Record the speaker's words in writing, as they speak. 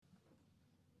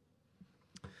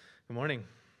Good morning.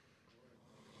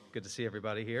 Good to see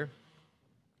everybody here.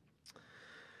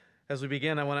 As we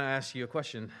begin, I want to ask you a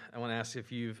question. I want to ask if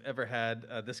you've ever had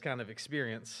this kind of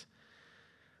experience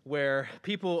where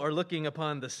people are looking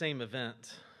upon the same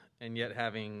event and yet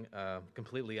having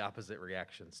completely opposite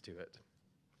reactions to it.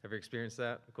 Ever experienced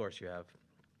that? Of course you have.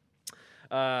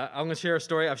 I'm going to share a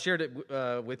story. I've shared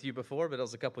it with you before, but it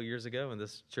was a couple years ago, and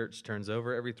this church turns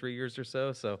over every 3 years or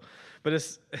so. But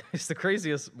it's the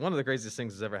craziest, one of the craziest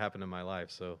things that's ever happened in my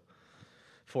life, so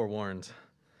forewarned.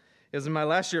 It was in my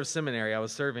last year of seminary. I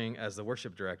was serving as the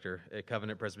worship director at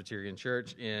Covenant Presbyterian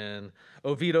Church in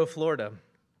Oviedo, Florida.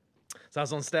 So I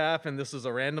was on staff, and this was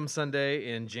a random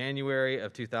Sunday in January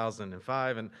of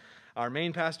 2005, and our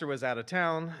main pastor was out of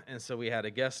town, and so we had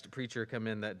a guest preacher come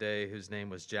in that day whose name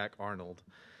was Jack Arnold.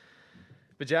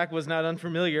 But Jack was not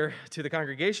unfamiliar to the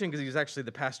congregation because he was actually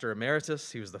the pastor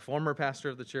emeritus. He was the former pastor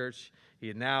of the church.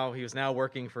 He was now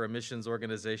working for a missions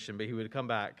organization, but he would come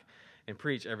back and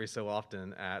preach every so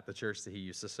often at the church that he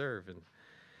used to serve. And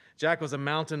Jack was a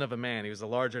mountain of a man. He was a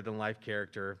larger-than-life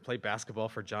character, played basketball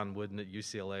for John Wooden at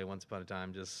UCLA once upon a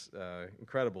time, just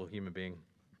incredible human being.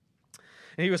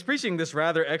 And he was preaching this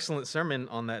rather excellent sermon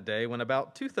on that day when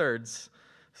about two-thirds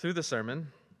through the sermon,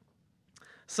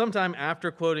 sometime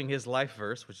after quoting his life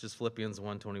verse, which is Philippians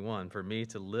 1:21, "For me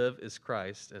to live is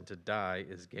Christ and to die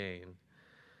is gain."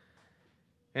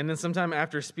 And then sometime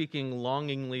after speaking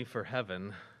longingly for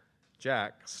heaven,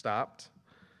 Jack stopped,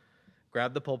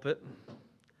 grabbed the pulpit,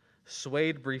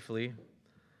 swayed briefly,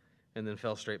 and then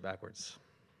fell straight backwards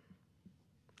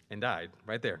and died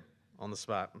right there on the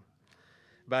spot.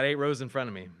 About 8 rows in front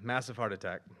of me, massive heart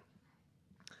attack.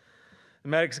 The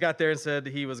medics got there and said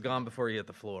he was gone before he hit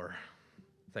the floor,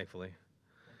 thankfully.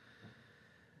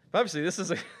 But obviously, this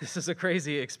is a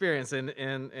crazy experience,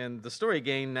 and the story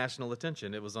gained national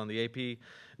attention. It was on the AP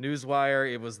Newswire.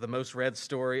 It was the most read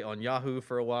story on Yahoo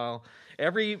for a while.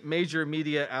 Every major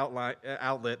media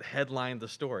outlet headlined the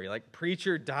story, like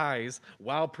preacher dies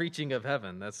while preaching of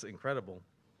heaven. That's incredible.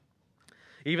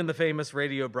 Even the famous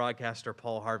radio broadcaster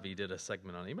Paul Harvey did a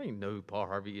segment on it. You may know who Paul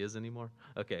Harvey is anymore?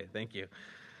 Okay, thank you.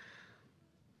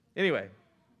 Anyway,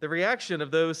 the reaction of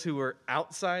those who were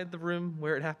outside the room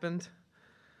where it happened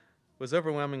was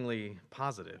overwhelmingly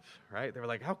positive, right? They were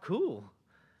like, how cool,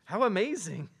 how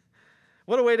amazing.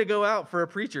 What a way to go out for a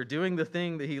preacher doing the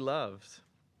thing that he loved.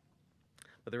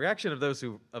 But the reaction of those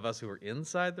of us who were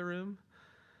inside the room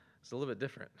is a little bit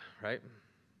different, right?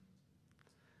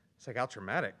 It's like, how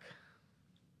traumatic.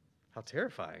 How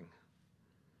terrifying.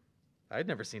 I'd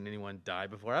never seen anyone die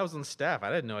before. I was on staff.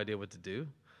 I had no idea what to do.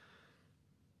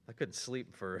 I couldn't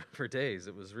sleep for days.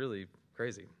 It was really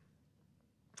crazy.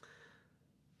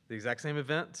 The exact same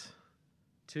event,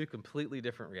 2 completely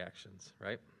different reactions,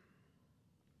 right?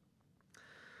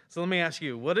 So let me ask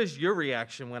you, what is your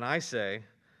reaction when I say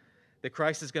that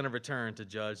Christ is going to return to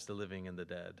judge the living and the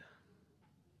dead?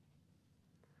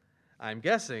 I'm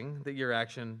guessing that your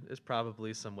reaction is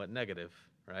probably somewhat negative,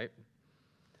 right?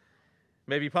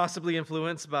 Maybe possibly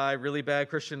influenced by really bad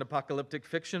Christian apocalyptic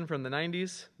fiction from the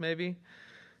 90s, maybe.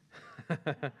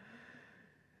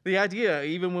 The idea,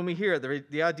 even when we hear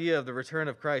it, the idea of the return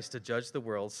of Christ to judge the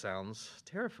world sounds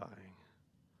terrifying.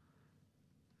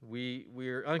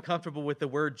 We're uncomfortable with the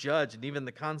word judge and even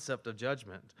the concept of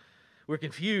judgment. We're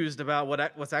confused about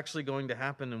what's actually going to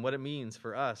happen and what it means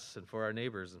for us and for our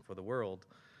neighbors and for the world.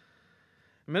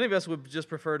 Many of us would just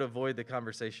prefer to avoid the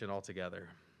conversation altogether.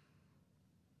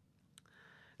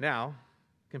 Now,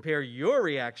 compare your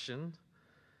reaction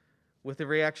with the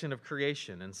reaction of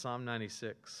creation in Psalm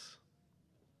 96.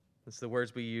 It's the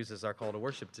words we use as our call to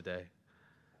worship today.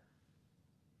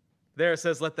 There it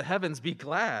says, "Let the heavens be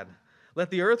glad. Let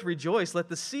the earth rejoice. Let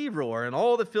the sea roar and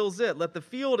all that fills it. Let the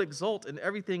field exult and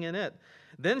everything in it.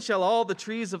 Then shall all the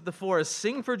trees of the forest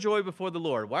sing for joy before the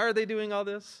Lord." Why are they doing all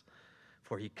this?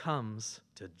 "For he comes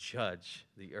to judge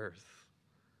the earth.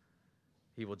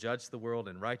 He will judge the world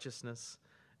in righteousness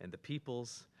and the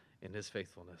peoples in his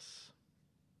faithfulness."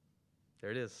 There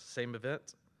it is. Same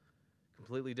event,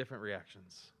 completely different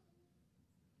reactions.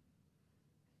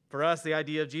 For us, the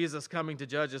idea of Jesus coming to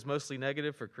judge is mostly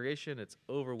negative. For creation, it's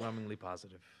overwhelmingly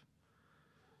positive.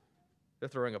 They're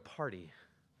throwing a party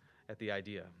at the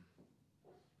idea.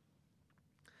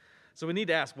 So we need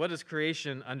to ask, what does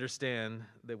creation understand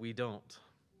that we don't?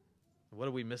 What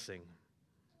are we missing?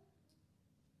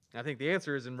 I think the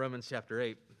answer is in Romans chapter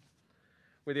 8,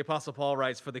 where the Apostle Paul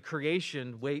writes, "For the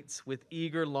creation waits with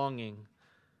eager longing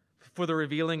for the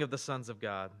revealing of the sons of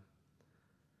God.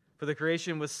 For the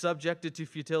creation was subjected to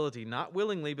futility, not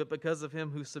willingly, but because of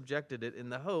him who subjected it, in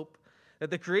the hope that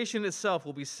the creation itself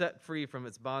will be set free from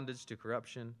its bondage to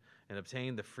corruption and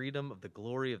obtain the freedom of the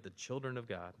glory of the children of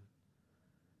God.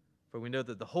 For we know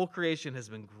that the whole creation has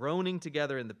been groaning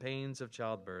together in the pains of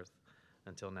childbirth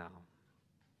until now.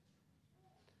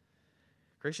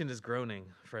 Creation is groaning,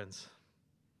 friends,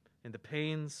 in the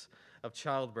pains of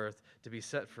childbirth to be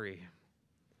set free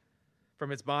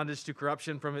from its bondage to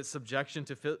corruption, from its subjection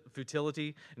to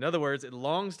futility. In other words, it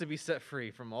longs to be set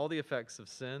free from all the effects of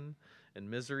sin and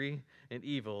misery and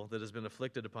evil that has been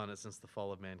afflicted upon it since the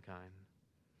fall of mankind.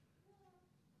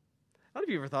 I don't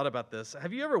know if you ever thought about this.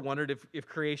 Have you ever wondered if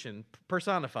creation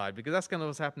personified, because that's kind of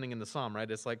what's happening in the psalm, right?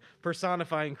 It's like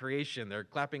personifying creation. They're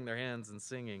clapping their hands and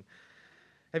singing.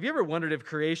 Have you ever wondered if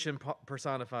creation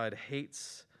personified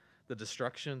hates the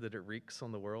destruction that it wreaks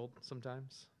on the world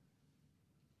sometimes?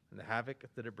 And the havoc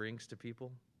that it brings to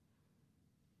people?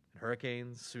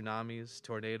 Hurricanes, tsunamis,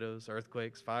 tornadoes,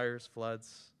 earthquakes, fires,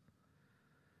 floods.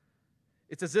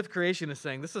 It's as if creation is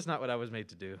saying, this is not what I was made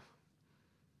to do.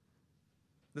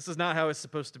 This is not how it's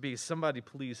supposed to be. Somebody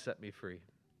please set me free.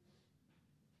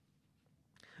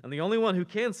 And the only one who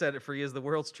can set it free is the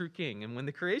world's true king. And when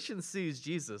the creation sees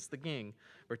Jesus, the king,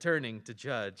 returning to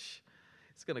judge,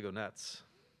 it's going to go nuts.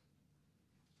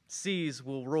 Seas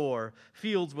will roar,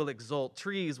 fields will exult,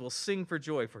 trees will sing for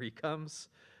joy, for he comes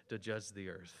to judge the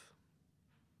earth.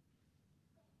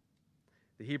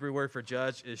 The Hebrew word for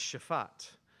judge is shaphat,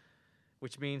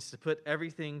 which means to put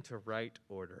everything to right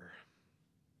order.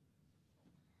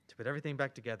 To put everything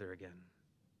back together again.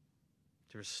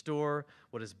 To restore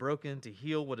what is broken, to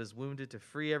heal what is wounded, to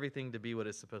free everything to be what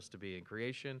it's supposed to be. And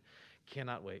creation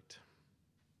cannot wait.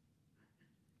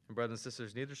 And brothers and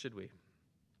sisters, neither should we.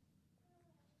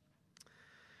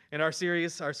 In our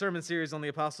sermon series on the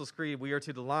Apostles' Creed, we are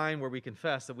to the line where we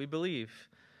confess that we believe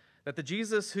that the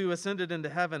Jesus who ascended into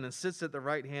heaven and sits at the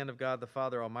right hand of God the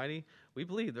Father Almighty, we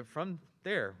believe that from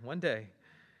there, one day,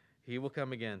 he will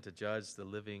come again to judge the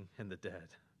living and the dead.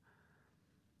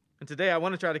 And today I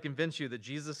want to try to convince you that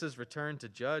Jesus' return to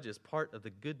judge is part of the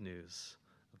good news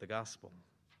of the gospel.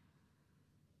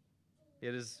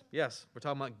 It is, yes, we're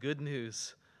talking about good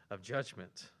news of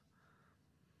judgment.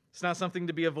 It's not something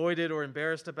to be avoided or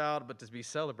embarrassed about, but to be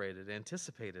celebrated,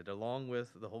 anticipated, along with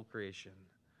the whole creation.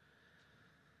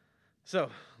 So,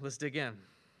 let's dig in.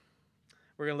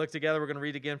 We're going to look together. We're going to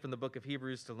read again from the book of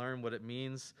Hebrews to learn what it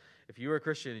means, if you are a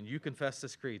Christian and you confess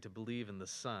this creed, to believe in the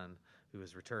Son who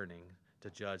is returning to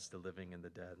judge the living and the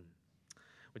dead.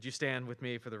 Would you stand with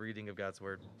me for the reading of God's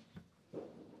word?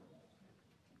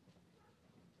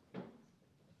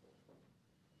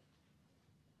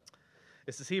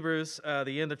 This is Hebrews,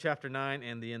 the end of chapter 9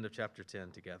 and the end of chapter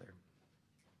 10 together.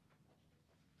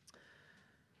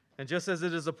 And just as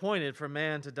it is appointed for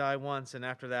man to die once, and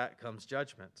after that comes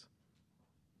judgment,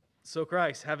 so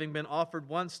Christ, having been offered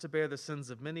once to bear the sins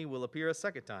of many, will appear a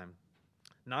second time,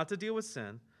 not to deal with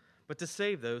sin, but to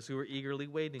save those who are eagerly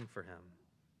waiting for him.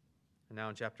 And now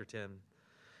in chapter 10.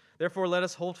 Therefore let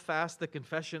us hold fast the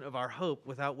confession of our hope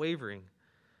without wavering,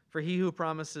 for he who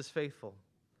promised is faithful.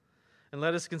 And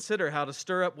let us consider how to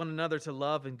stir up one another to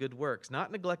love and good works,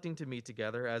 not neglecting to meet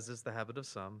together, as is the habit of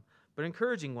some, but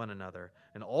encouraging one another,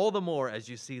 and all the more as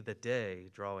you see the day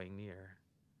drawing near.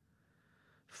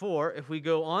 For if we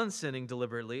go on sinning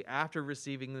deliberately after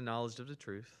receiving the knowledge of the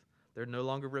truth, there no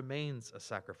longer remains a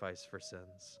sacrifice for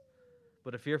sins,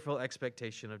 but a fearful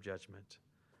expectation of judgment,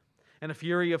 and a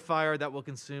fury of fire that will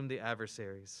consume the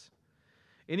adversaries.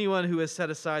 Anyone who has set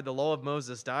aside the law of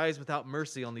Moses dies without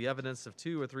mercy on the evidence of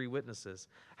 2 or 3 witnesses.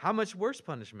 How much worse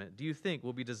punishment do you think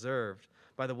will be deserved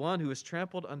by the one who has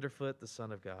trampled underfoot the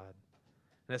Son of God,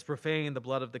 and has profaned the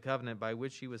blood of the covenant by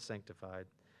which he was sanctified,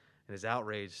 and has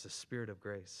outraged the Spirit of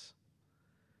grace?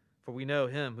 For we know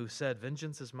him who said,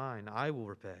 vengeance is mine, I will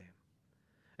repay.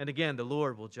 And again, the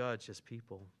Lord will judge his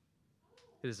people.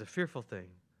 It is a fearful thing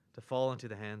to fall into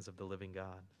the hands of the living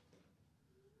God.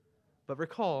 But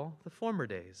recall the former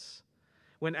days,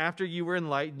 when after you were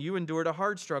enlightened, you endured a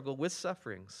hard struggle with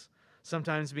sufferings,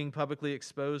 sometimes being publicly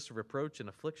exposed to reproach and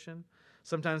affliction,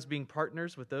 sometimes being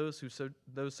partners with those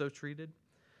so treated.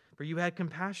 For you had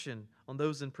compassion on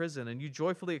those in prison, and you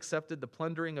joyfully accepted the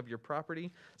plundering of your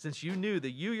property, since you knew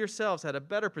that you yourselves had a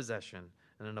better possession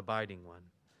and an abiding one.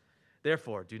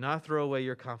 Therefore, do not throw away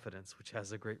your confidence, which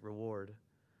has a great reward.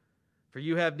 For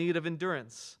you have need of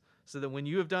endurance, so that when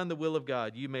you have done the will of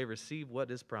God, you may receive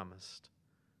what is promised.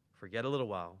 For yet a little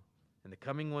while, and the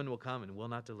coming one will come and will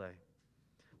not delay.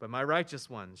 But my righteous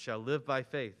one shall live by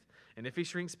faith, and if he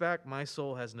shrinks back, my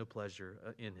soul has no pleasure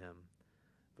in him.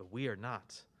 But we are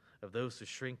not of those who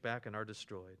shrink back and are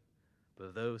destroyed, but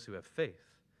of those who have faith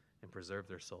and preserve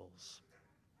their souls.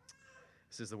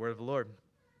 This is the word of the Lord.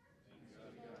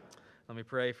 Let me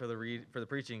pray for the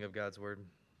preaching of God's word.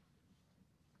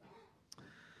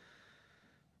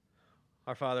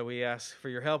 Our Father, we ask for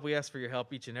your help. We ask for your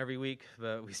help each and every week,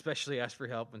 but we especially ask for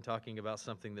help when talking about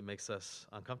something that makes us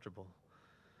uncomfortable.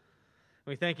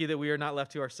 We thank you that we are not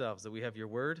left to ourselves, that we have your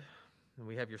word and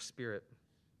we have your spirit.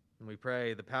 And we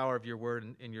pray the power of your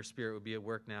word and your spirit would be at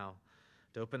work now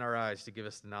to open our eyes to give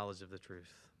us the knowledge of the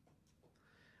truth.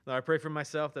 Lord, I pray for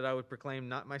myself that I would proclaim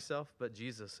not myself, but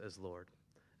Jesus as Lord,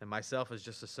 and myself as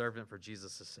just a servant for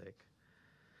Jesus' sake.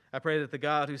 I pray that the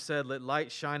God who said, "Let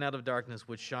light shine out of darkness,"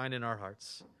 would shine in our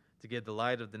hearts to give the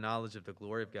light of the knowledge of the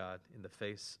glory of God in the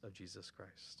face of Jesus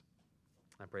Christ.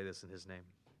 I pray this in his name.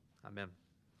 Amen.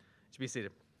 You should be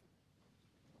seated.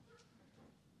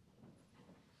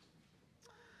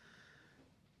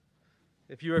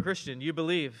 If you are a Christian, you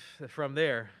believe that from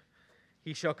there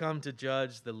he shall come to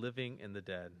judge the living and the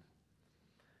dead.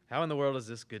 How in the world is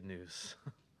this good news?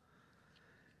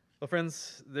 Well,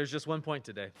 friends, there's just one point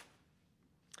today.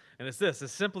 And it's this: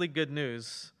 it's simply good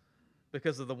news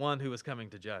because of the one who is coming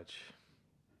to judge.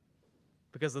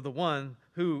 Because of the one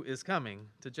who is coming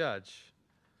to judge.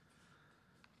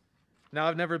 Now,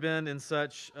 I've never been in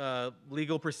such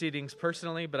legal proceedings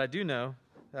personally, but I do know,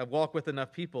 I've walked with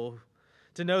enough people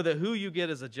to know that who you get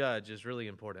as a judge is really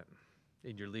important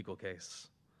in your legal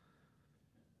case.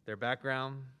 Their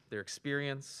background, their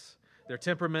experience, their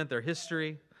temperament, their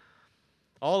history.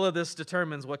 All of this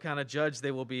determines what kind of judge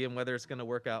they will be and whether it's going to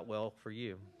work out well for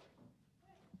you.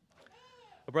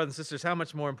 Well, brothers and sisters, how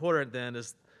much more important then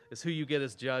is who you get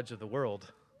as judge of the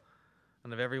world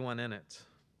and of everyone in it.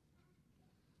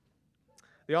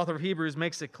 The author of Hebrews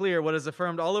makes it clear what is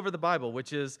affirmed all over the Bible,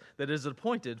 which is that it is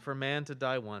appointed for man to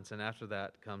die once, and after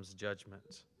that comes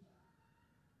judgment.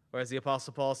 Or as the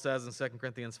Apostle Paul says in 2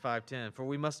 Corinthians 5:10, "For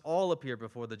we must all appear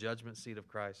before the judgment seat of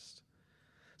Christ,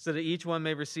 so that each one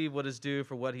may receive what is due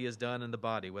for what he has done in the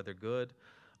body, whether good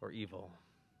or evil."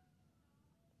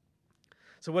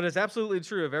 So what is absolutely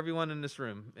true of everyone in this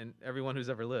room and everyone who's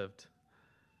ever lived,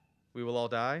 we will all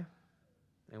die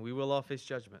and we will all face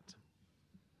judgment.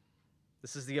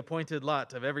 This is the appointed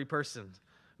lot of every person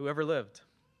who ever lived.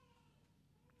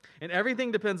 And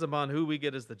everything depends upon who we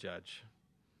get as the judge.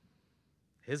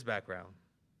 His background,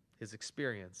 his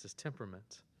experience, his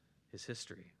temperament, his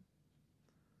history.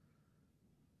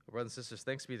 Brothers and sisters,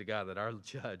 thanks be to God that our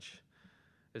judge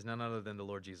is none other than the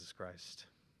Lord Jesus Christ.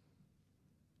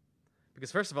 Because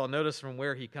first of all, notice from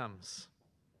where he comes.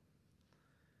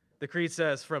 The creed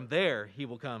says, from there he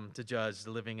will come to judge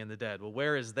the living and the dead. Well,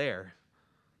 where is there?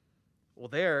 Well,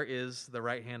 there is the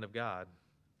right hand of God,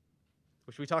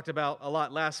 which we talked about a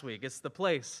lot last week. It's the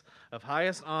place of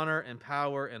highest honor and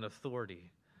power and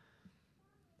authority.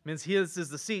 It means his is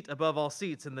the seat above all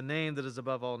seats and the name that is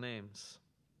above all names.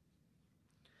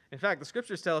 In fact, the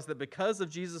scriptures tell us that because of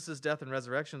Jesus' death and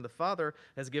resurrection, the Father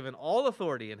has given all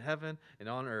authority in heaven and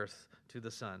on earth to the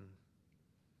Son.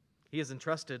 He has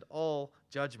entrusted all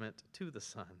judgment to the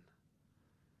Son.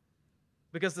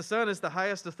 Because the Son is the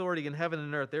highest authority in heaven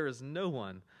and earth, there is no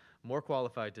one more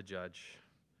qualified to judge,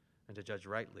 and to judge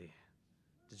rightly,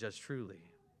 to judge truly.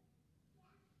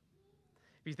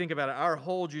 If you think about it, our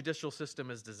whole judicial system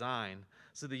is designed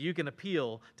so that you can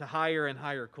appeal to higher and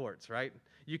higher courts, right?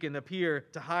 You can appeal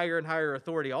to higher and higher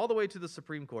authority all the way to the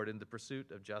Supreme Court in the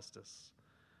pursuit of justice.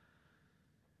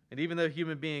 And even though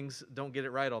human beings don't get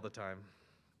it right all the time,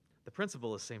 the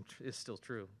principle is still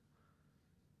true.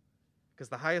 Because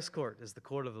the highest court is the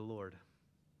court of the Lord.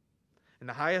 And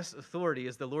the highest authority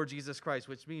is the Lord Jesus Christ,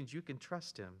 which means you can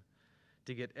trust him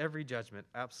to get every judgment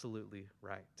absolutely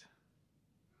right.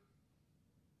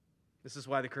 This is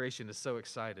why the creation is so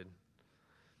excited.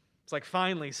 It's like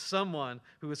finally someone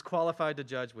who is qualified to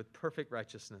judge with perfect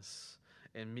righteousness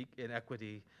and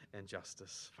equity and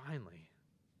justice. Finally.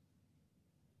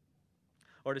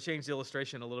 Or to change the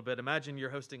illustration a little bit, imagine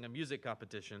you're hosting a music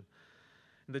competition.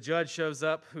 And the judge shows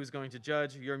up who's going to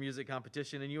judge your music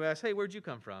competition, and you ask, "Hey, where'd you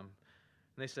come from?"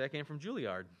 And they say, "I came from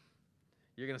Juilliard."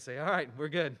 You're going to say, "All right, we're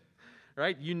good."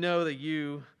 Right? You know that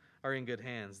you are in good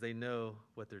hands. They know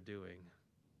what they're doing.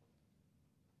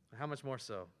 How much more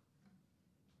so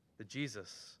that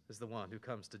Jesus is the one who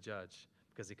comes to judge,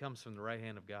 because he comes from the right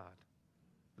hand of God,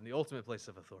 from the ultimate place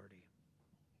of authority.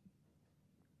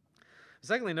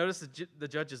 Secondly, notice the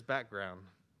judge's background.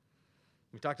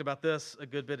 We talked about this a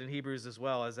good bit in Hebrews as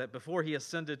well, as that before he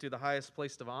ascended to the highest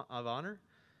place of honor,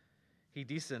 he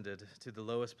descended to the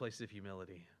lowest place of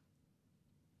humility.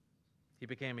 He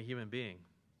became a human being.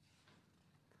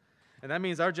 And that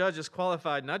means our judge is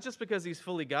qualified not just because he's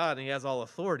fully God and he has all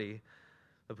authority,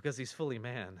 but because he's fully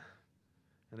man,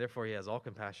 and therefore he has all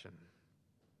compassion.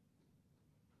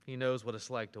 He knows what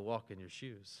it's like to walk in your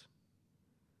shoes.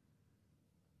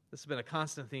 This has been a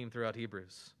constant theme throughout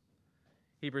Hebrews.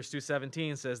 Hebrews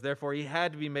 2:17 says, "Therefore he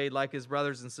had to be made like his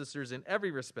brothers and sisters in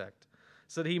every respect,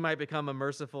 so that he might become a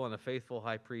merciful and a faithful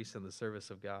high priest in the service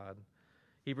of God."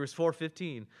 Hebrews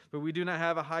 4:15, "But we do not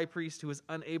have a high priest who is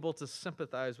unable to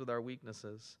sympathize with our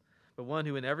weaknesses, but one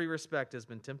who in every respect has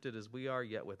been tempted as we are,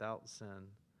 yet without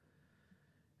sin."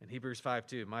 And Hebrews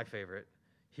 5:2, my favorite,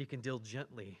 "He can deal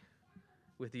gently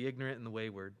with the ignorant and the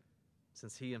wayward,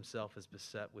 since he himself is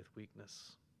beset with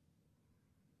weakness."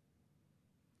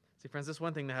 See, friends, it's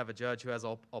one thing to have a judge who has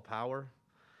all power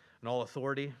and all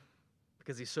authority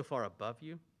because he's so far above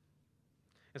you.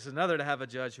 It's another to have a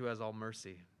judge who has all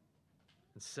mercy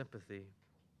and sympathy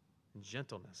and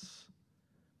gentleness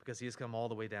because he has come all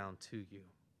the way down to you.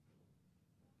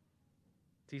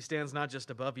 He stands not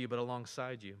just above you, but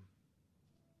alongside you.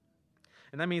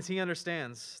 And that means he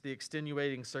understands the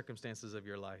extenuating circumstances of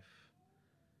your life.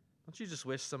 Don't you just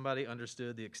wish somebody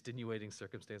understood the extenuating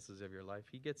circumstances of your life?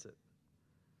 He gets it.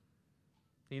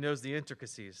 He knows the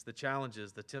intricacies, the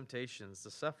challenges, the temptations,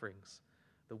 the sufferings,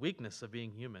 the weakness of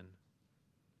being human.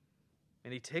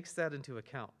 And he takes that into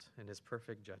account in his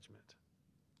perfect judgment.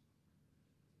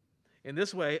 In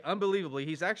this way, unbelievably,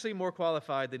 he's actually more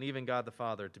qualified than even God the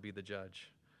Father to be the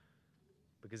judge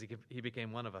because he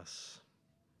became one of us.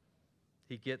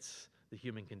 He gets the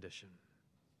human condition.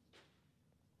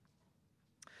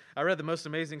 I read the most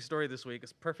amazing story this week.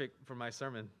 It's perfect for my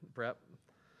sermon prep.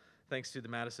 Thanks to the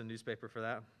Madison newspaper for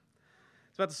that.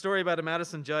 It's about the story about a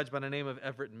Madison judge by the name of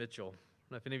Everett Mitchell. I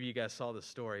don't know if any of you guys saw this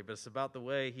story, but it's about the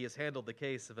way he has handled the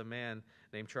case of a man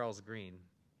named Charles Green.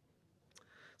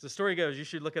 So the story goes, you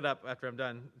should look it up after I'm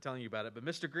done telling you about it, but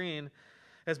Mr. Green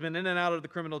has been in and out of the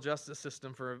criminal justice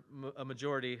system for a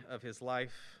majority of his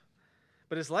life.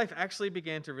 But his life actually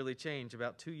began to really change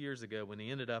about 2 years ago when he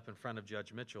ended up in front of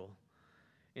Judge Mitchell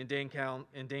in Dane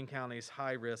County's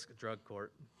high-risk drug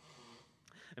court.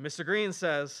 And Mr. Green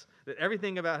says that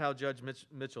everything about how Judge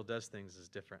Mitchell does things is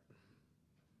different.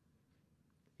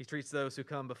 He treats those who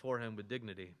come before him with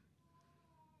dignity.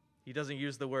 He doesn't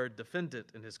use the word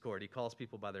defendant in his court. He calls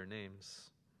people by their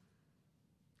names.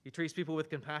 He treats people with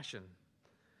compassion.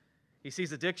 He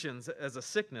sees addictions as a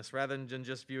sickness rather than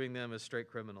just viewing them as straight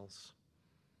criminals.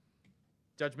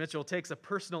 Judge Mitchell takes a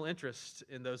personal interest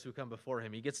in those who come before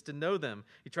him. He gets to know them.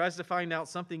 He tries to find out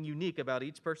something unique about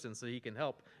each person so he can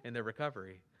help in their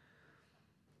recovery.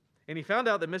 And he found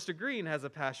out that Mr. Green has a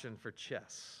passion for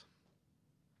chess.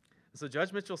 So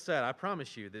Judge Mitchell said, "I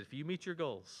promise you that if you meet your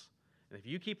goals, and if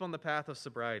you keep on the path of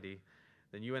sobriety,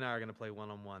 then you and I are going to play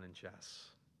one-on-one in chess."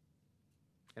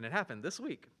 And it happened this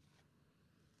week.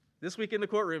 This week in the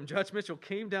courtroom, Judge Mitchell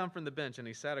came down from the bench and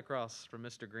he sat across from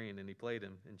Mr. Green and he played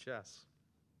him in chess.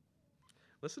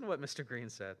 Listen to what Mr. Green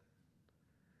said.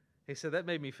 He said, "That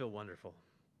made me feel wonderful.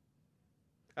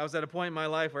 I was at a point in my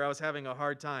life where I was having a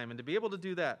hard time, and to be able to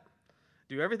do that,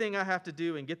 do everything I have to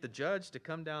do and get the judge to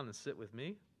come down and sit with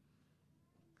me,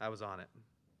 I was on it."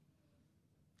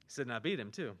 He said, and I beat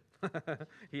him too.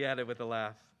 He added with a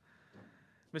laugh.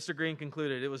 Mr. Green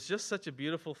concluded, "It was just such a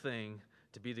beautiful thing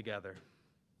to be together.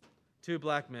 Two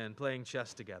black men playing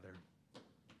chess together.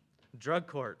 Drug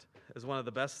court is one of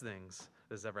the best things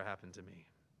that's ever happened to me."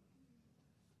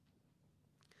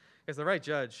 Because the right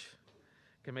judge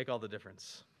can make all the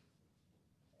difference.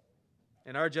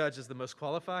 And our judge is the most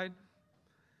qualified.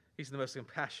 He's the most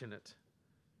compassionate.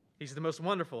 He's the most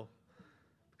wonderful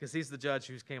because he's the judge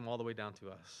who came all the way down to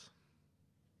us.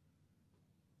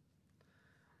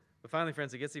 But finally,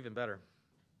 friends, it gets even better.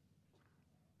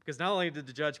 Because not only did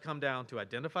the judge come down to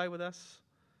identify with us,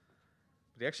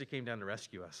 but he actually came down to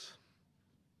rescue us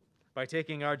by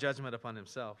taking our judgment upon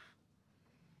himself.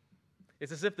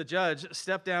 It's as if the judge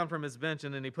stepped down from his bench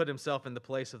and then he put himself in the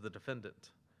place of the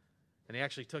defendant. And he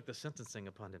actually took the sentencing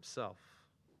upon himself.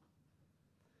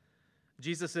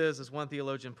 Jesus is, as one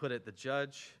theologian put it, the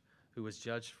judge who was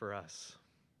judged for us.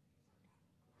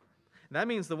 And that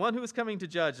means the one who is coming to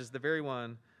judge is the very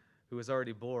one who has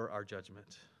already bore our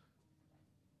judgment.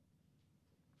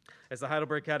 As the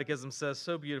Heidelberg Catechism says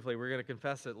so beautifully, we're going to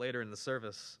confess it later in the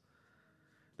service.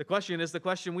 The question is the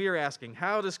question we are asking.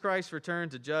 How does Christ's return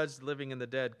to judge the living and the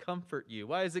dead comfort you?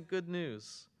 Why is it good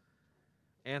news?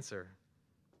 Answer.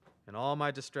 In all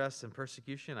my distress and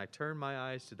persecution, I turn my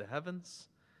eyes to the heavens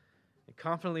and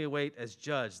confidently await as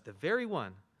judge the very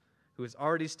one who has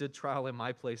already stood trial in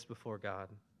my place before God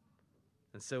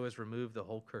and so has removed the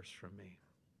whole curse from me.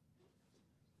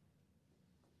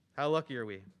 How lucky are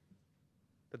we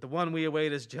that the one we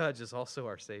await as judge is also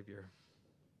our Savior?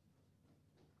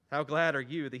 How glad are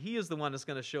you that he is the one that's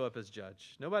going to show up as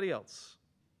judge, nobody else.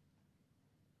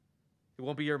 It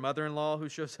won't be your mother-in-law who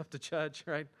shows up to judge,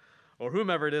 right? or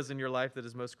whomever it is in your life that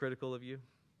is most critical of you.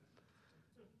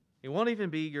 It won't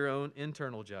even be your own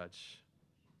internal judge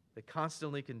that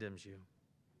constantly condemns you.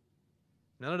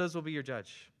 None of those will be your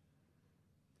judge.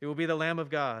 It will be the Lamb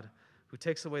of God who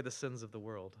takes away the sins of the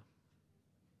world.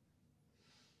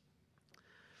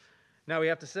 Now we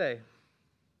have to say,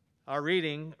 our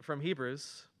reading from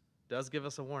Hebrews does give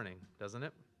us a warning, doesn't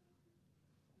it?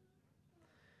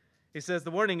 He says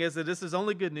the warning is that this is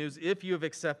only good news if you have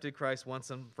accepted Christ's once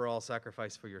and for all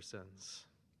sacrifice for your sins.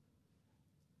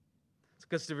 It's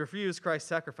because to refuse Christ's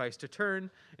sacrifice, to turn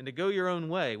and to go your own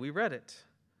way, we read it.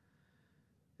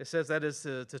 It says that is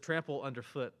to trample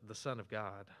underfoot the Son of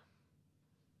God.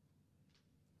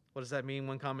 What does that mean?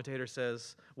 One commentator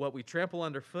says, what we trample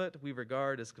underfoot, we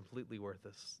regard as completely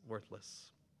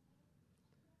worthless.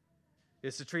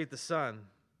 It's to treat the Son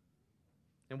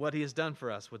and what he has done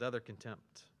for us with utter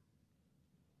contempt.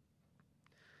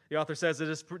 The author says it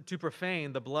is to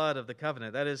profane the blood of the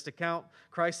covenant. That is to count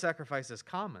Christ's sacrifice as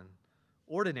common,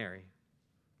 ordinary,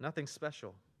 nothing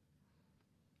special.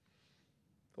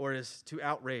 Or is to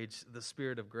outrage the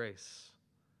Spirit of grace.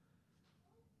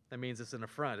 That means it's an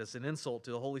affront, it's an insult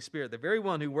to the Holy Spirit, the very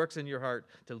one who works in your heart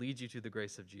to lead you to the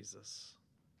grace of Jesus.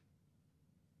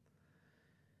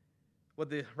 What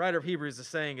the writer of Hebrews is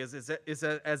saying is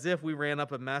as if we ran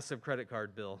up a massive credit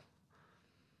card bill.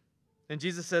 And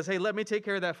Jesus says, hey, let me take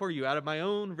care of that for you out of my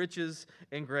own riches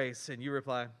and grace. And you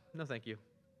reply, no, thank you.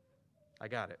 I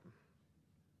got it.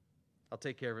 I'll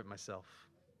take care of it myself.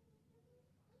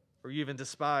 Or you even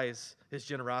despise his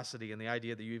generosity and the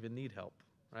idea that you even need help,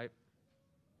 right?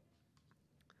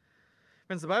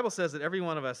 Friends, the Bible says that every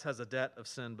one of us has a debt of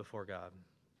sin before God.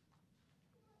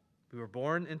 We were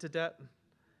born into debt,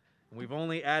 and we've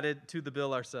only added to the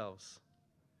bill ourselves.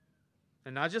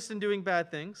 And not just in doing bad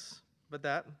things, but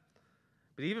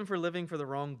even for living for the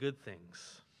wrong good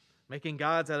things, making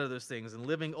gods out of those things and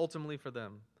living ultimately for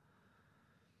them.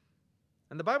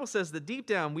 And the Bible says that deep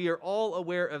down we are all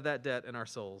aware of that debt in our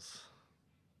souls.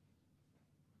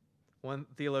 One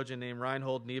theologian named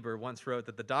Reinhold Niebuhr once wrote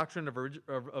that the doctrine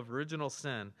of original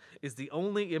sin is the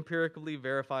only empirically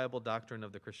verifiable doctrine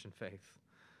of the Christian faith.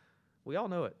 We all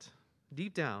know it.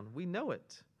 Deep down, we know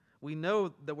it. We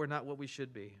know that we're not what we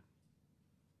should be.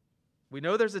 We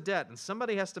know there's a debt, and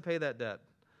somebody has to pay that debt.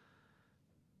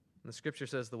 And the Scripture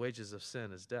says the wages of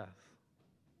sin is death.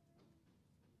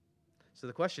 So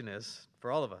the question is,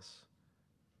 for all of us,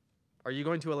 are you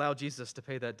going to allow Jesus to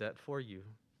pay that debt for you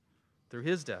through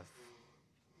his death?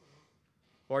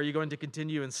 Or are you going to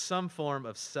continue in some form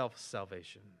of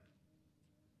self-salvation?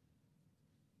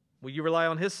 Will you rely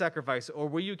on his sacrifice, or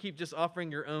will you keep just offering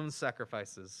your own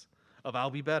sacrifices of I'll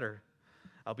be better,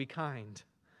 I'll be kind,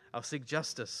 I'll seek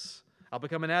justice, I'll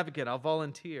become an advocate, I'll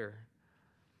volunteer?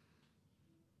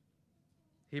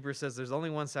 Hebrews says there's only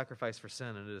one sacrifice for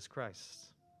sin, and it is Christ.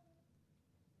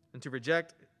 And to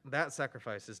reject that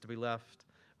sacrifice is to be left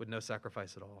with no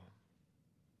sacrifice at all.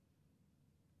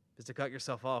 Is to cut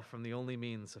yourself off from the only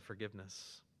means of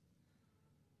forgiveness.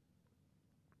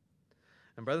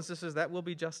 And brothers and sisters, that will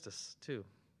be justice too,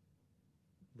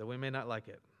 though we may not like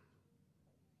it.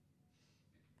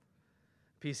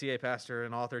 PCA pastor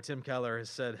and author Tim Keller has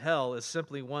said, hell is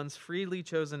simply one's freely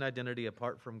chosen identity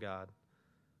apart from God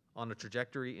on a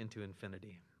trajectory into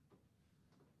infinity.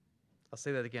 I'll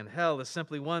say that again. Hell is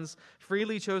simply one's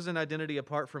freely chosen identity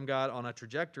apart from God on a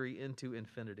trajectory into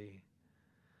infinity.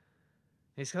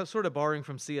 He's sort of borrowing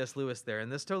from C.S. Lewis there,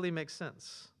 and this totally makes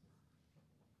sense.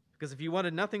 Because if you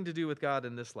wanted nothing to do with God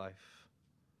in this life,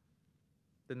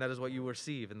 then that is what you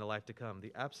receive in the life to come,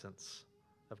 the absence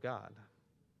of God.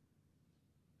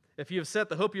 If you have set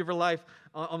the hope of your life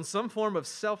on some form of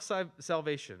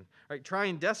self-salvation, right,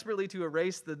 trying desperately to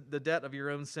erase the debt of your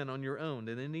own sin on your own,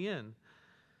 and in the end,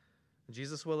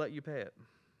 Jesus will let you pay it.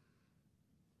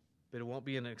 But it won't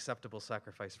be an acceptable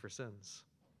sacrifice for sins.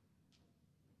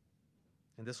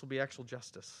 And this will be actual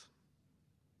justice.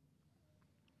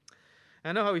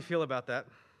 I know how we feel about that.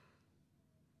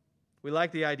 We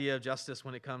like the idea of justice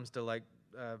when it comes to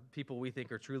people we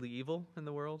think are truly evil in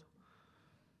the world.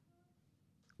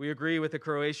 We agree with the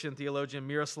Croatian theologian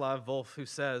Miroslav Volf, who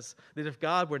says that if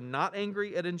God were not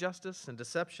angry at injustice and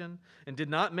deception and did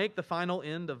not make the final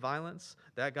end of violence,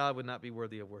 that God would not be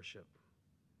worthy of worship.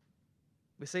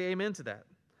 We say amen to that,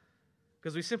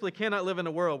 because we simply cannot live in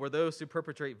a world where those who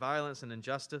perpetrate violence and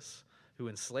injustice, who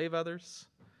enslave others,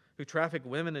 who traffic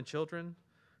women and children,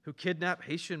 who kidnap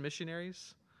Haitian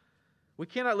missionaries, we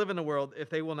cannot live in a world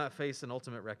if they will not face an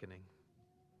ultimate reckoning.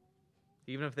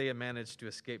 Even if they have managed to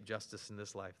escape justice in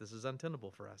this life, this is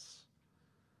untenable for us.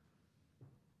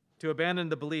 To abandon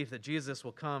the belief that Jesus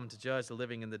will come to judge the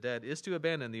living and the dead is to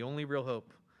abandon the only real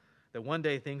hope that one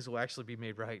day things will actually be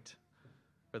made right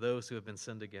for those who have been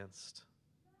sinned against.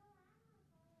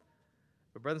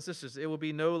 But brothers and sisters, it will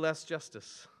be no less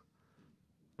justice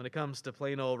when it comes to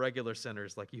plain old regular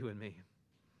sinners like you and me,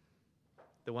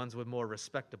 the ones with more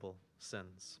respectable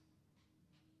sins.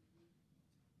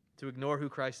 To ignore who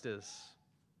Christ is,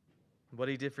 what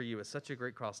he did for you is such a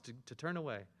great cross. To turn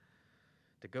away,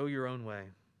 to go your own way,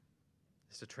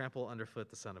 is to trample underfoot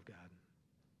the Son of God.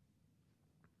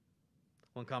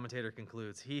 One commentator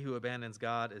concludes, he who abandons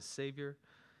God as Savior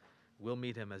will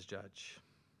meet him as judge.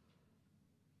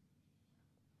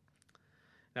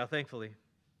 Now, thankfully,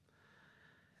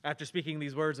 after speaking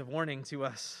these words of warning to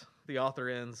us, the author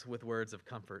ends with words of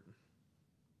comfort.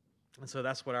 And so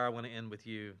that's what I want to end with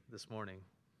you this morning.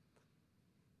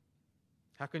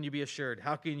 How can you be assured?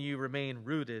 How can you remain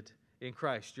rooted in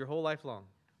Christ your whole life long?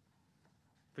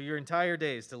 For your entire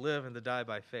days to live and to die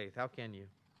by faith. How can you?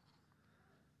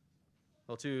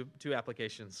 Well, two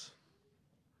applications.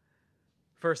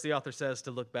 First, the author says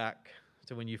to look back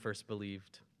to when you first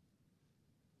believed.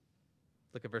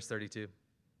 Look at verse 32.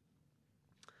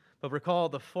 But recall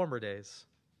the former days,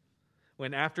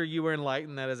 when after you were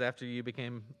enlightened, that is, after you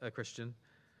became a Christian,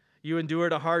 you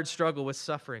endured a hard struggle with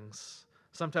sufferings,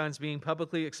 sometimes being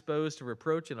publicly exposed to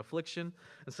reproach and affliction,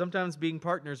 and sometimes being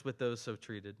partners with those so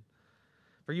treated.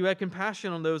 For you had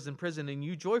compassion on those in prison, and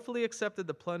you joyfully accepted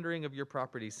the plundering of your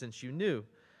property, since you knew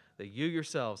that you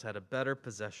yourselves had a better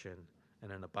possession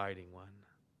and an abiding one.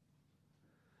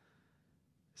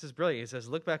 This is brilliant. He says,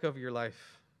 look back over your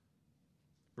life.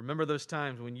 Remember those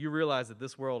times when you realized that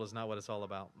this world is not what it's all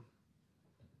about.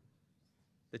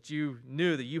 That you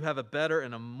knew that you have a better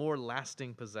and a more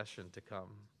lasting possession to come.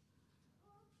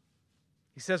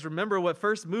 He says, remember what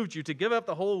first moved you to give up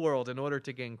the whole world in order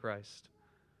to gain Christ.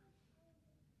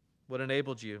 What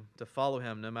enabled you to follow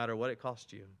him no matter what it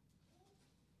cost you.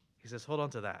 He says, hold on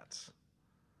to that.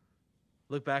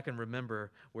 Look back and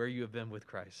remember where you have been with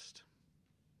Christ.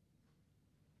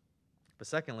 But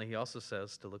secondly, he also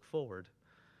says to look forward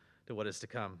to what is to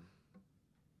come.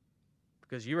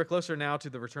 Because you are closer now to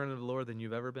the return of the Lord than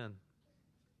you've ever been.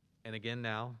 And again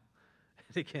now,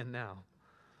 and again now.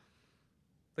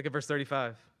 Look at verse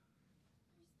 35.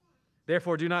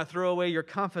 Therefore, do not throw away your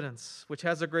confidence, which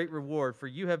has a great reward, for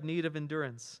you have need of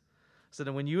endurance, so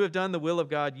that when you have done the will of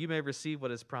God, you may receive what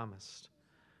is promised.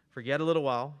 For yet a little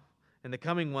while, and the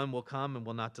coming one will come and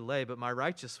will not delay, but my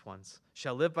righteous ones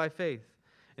shall live by faith.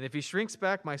 And if he shrinks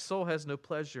back, my soul has no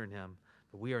pleasure in him.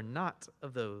 But we are not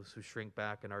of those who shrink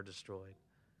back and are destroyed,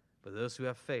 but those who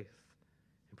have faith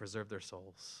and preserve their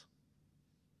souls.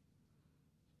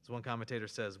 As one commentator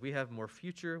says, we have more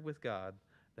future with God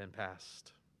than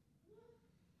past.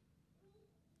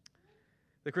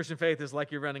 The Christian faith is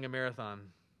like you're running a marathon.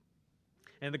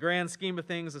 In the grand scheme of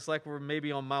things, it's like we're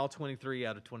maybe on mile 23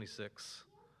 out of 26.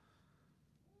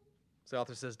 So the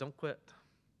author says, don't quit.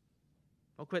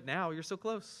 Don't quit now. You're so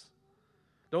close.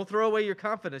 Don't throw away your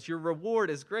confidence. Your reward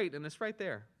is great, and it's right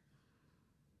there.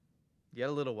 Yet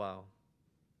a little while,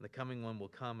 the coming one will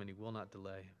come, and he will not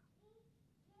delay.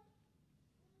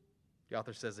 The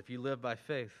author says, if you live by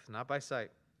faith, not by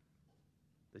sight,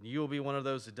 then you will be one of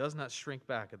those who does not shrink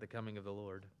back at the coming of the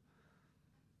Lord,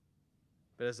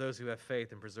 but as those who have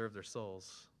faith and preserve their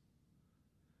souls.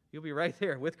 You'll be right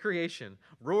there with creation,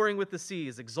 roaring with the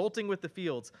seas, exulting with the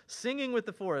fields, singing with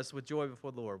the forests with joy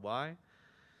before the Lord. Why?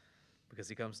 Because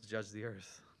he comes to judge the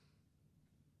earth.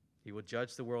 He will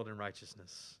judge the world in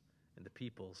righteousness and the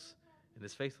peoples in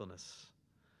his faithfulness.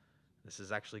 This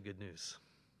is actually good news.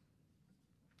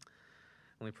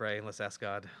 Let me pray and let's ask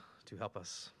God to help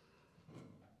us.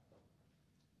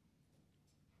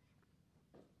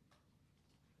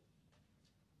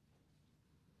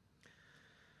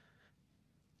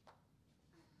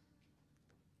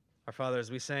 Our Father,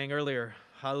 as we sang earlier,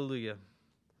 hallelujah,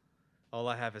 all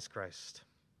I have is Christ.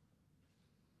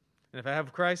 And if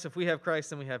we have Christ,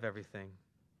 then we have everything.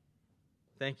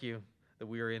 Thank you that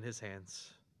we are in his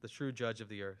hands, the true judge of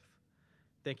the earth.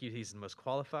 Thank you he's the most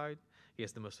qualified, he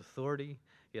has the most authority,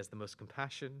 he has the most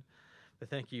compassion. But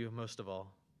thank you most of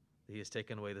all that he has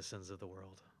taken away the sins of the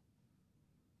world.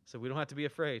 So we don't have to be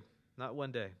afraid, not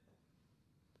one day.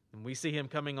 When we see him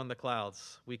coming on the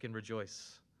clouds, we can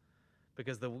rejoice.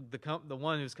 Because the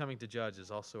one who's coming to judge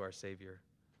is also our Savior,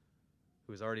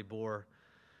 who has already bore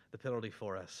the penalty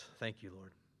for us. Thank you,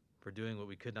 Lord, for doing what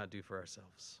we could not do for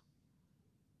ourselves.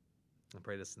 I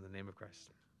pray this in the name of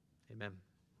Christ. Amen.